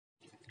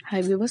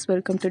Hi viewers,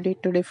 welcome to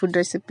Day Food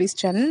Recipes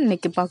channel.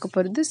 இன்னைக்கு பார்க்க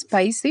போறது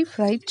spicy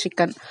fried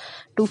chicken.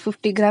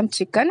 250 gram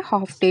chicken,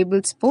 half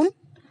tablespoon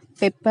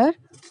pepper,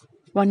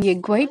 1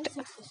 egg white,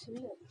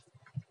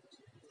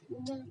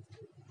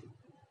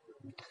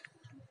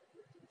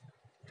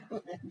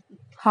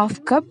 half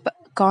cup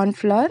corn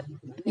flour.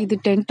 இது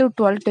 10 to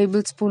 12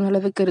 tablespoon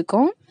அளவுக்கு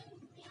இருக்கும்.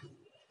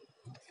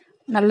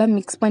 நல்லா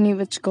mix பண்ணி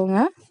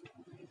வெச்சுக்கோங்க.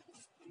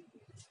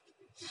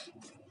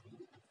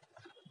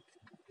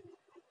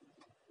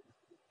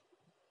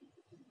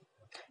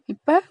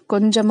 இப்ப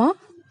கொஞ்சமா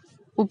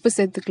உப்பு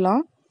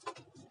சேர்த்துக்கலாம்.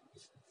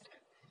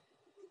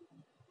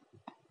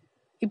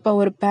 இப்ப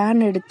ஒரு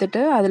pan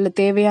எடுத்துட்டு அதுல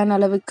தேவையான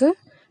அளவுக்கு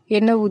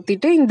எண்ணெய்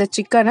ஊத்திட்டு இந்த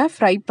சிக்கனை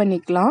ஃப்ரை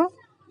பண்ணிக்கலாம்.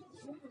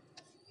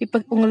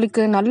 இப்ப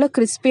உங்களுக்கு நல்ல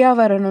கிறிஸ்பியா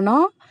வரணும்னா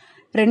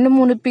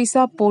 2-3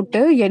 பீஸா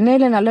போட்டு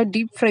எண்ணெயில நல்லா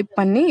டீப் ஃப்ரை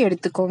பண்ணி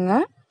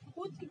எடுத்துக்கோங்க.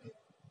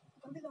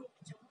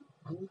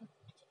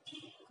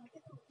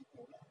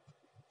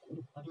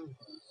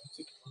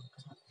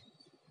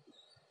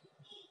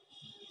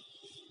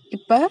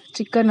 இப்ப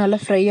சிக்கன் நல்லா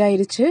ஃப்ரை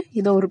ஆயிருச்சு.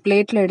 இதை ஒரு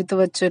பிளேட்ல எடுத்து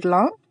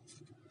வச்சிடலாம்.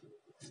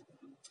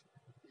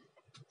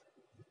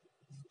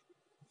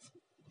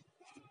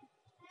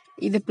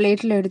 இது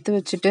பிளேட்ல எடுத்து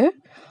வச்சுட்டு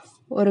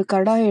ஒரு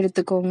கடாய்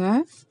எடுத்துக்கோங்க.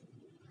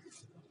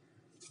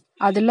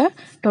 அதுல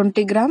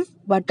 20 கிராம்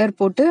பட்டர்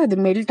போட்டு அது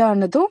மெல்ட்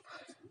ஆனதும்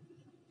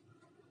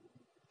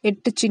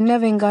 8 சின்ன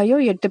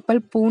வெங்காயம் 8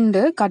 பல்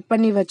பூண்டு கட்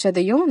பண்ணி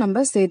வச்சதையும்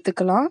நம்ம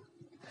சேர்த்துக்கலாம்.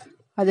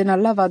 அது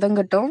நல்லா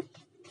வதங்கட்டும்.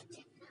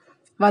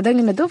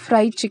 வதங்கினதும்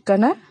ஃப்ரை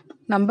சிக்கனை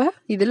நம்ம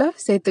இதுல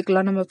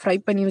சேர்த்துக்கலாம். நம்ம ஃப்ரை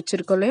பண்ணி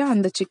வச்சிருக்கோம் இல்லையா,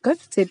 அந்த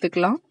சிக்கன்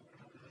சேர்த்துக்கலாம்.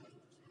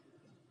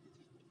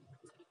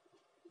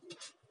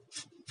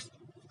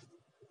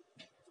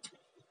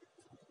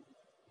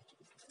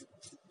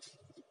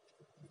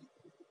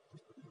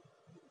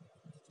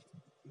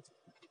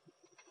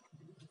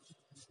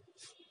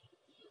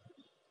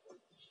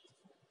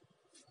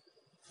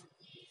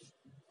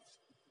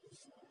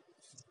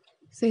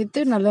 சேர்த்து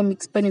நல்லா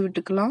மிக்ஸ் பண்ணி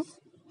விட்டுக்கலாம்.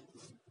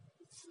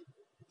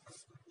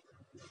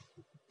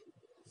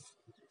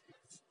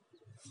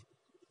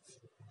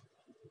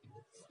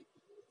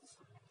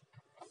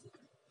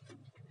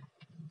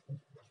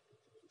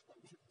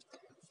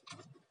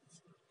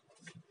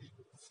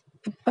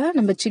 இப்ப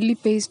நம்ம சில்லி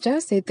பேஸ்ட்டை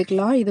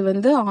சேர்த்துக்கலாம். இது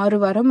 6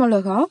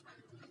 வரமிளகா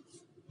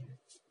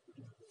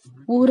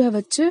ஊற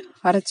வச்சு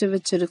அரைச்சு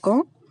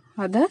வச்சிருக்கோம்.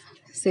 அதை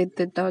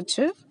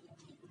சேர்த்துட்டாச்சு.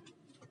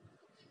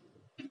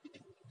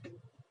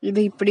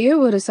 இது இப்படியே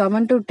ஒரு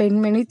 7 to 10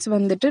 minutes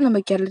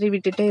நம்ம கிளறி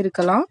விட்டுட்டே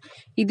இருக்கலாம்.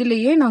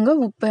 இதுலயே நாங்க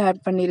உப்பு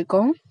ஆட்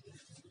பண்ணிருக்கோம்.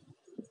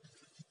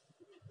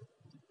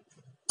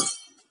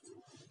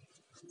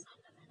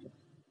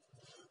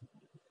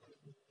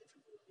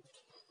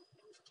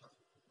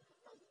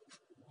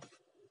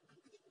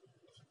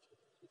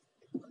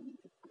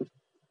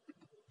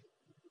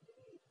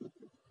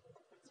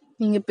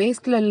 நீங்க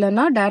பேஸ்ட்ல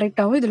இல்லைன்னா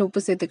டைரக்டாவும் இதுல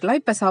உப்பு சேர்த்துக்கலாம்.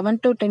 இப்ப 7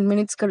 to 10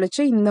 minutes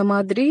கழிச்சு இந்த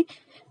மாதிரி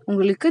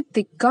உங்களுக்கு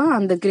திக்கா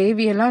அந்த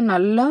கிரேவி எல்லாம்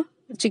நல்லா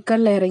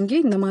சிக்கன்ல இறங்கி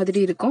இந்த மாதிரி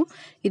இருக்கும்.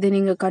 இதை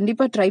நீங்க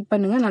கண்டிப்பா ட்ரை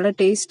பண்ணுங்க. நல்லா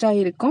டேஸ்டா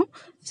இருக்கும்.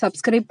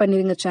 சப்ஸ்கிரைப்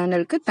பண்ணிருங்க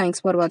சேனலுக்கு.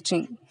 தேங்க்ஸ் ஃபார்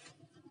வாட்சிங்.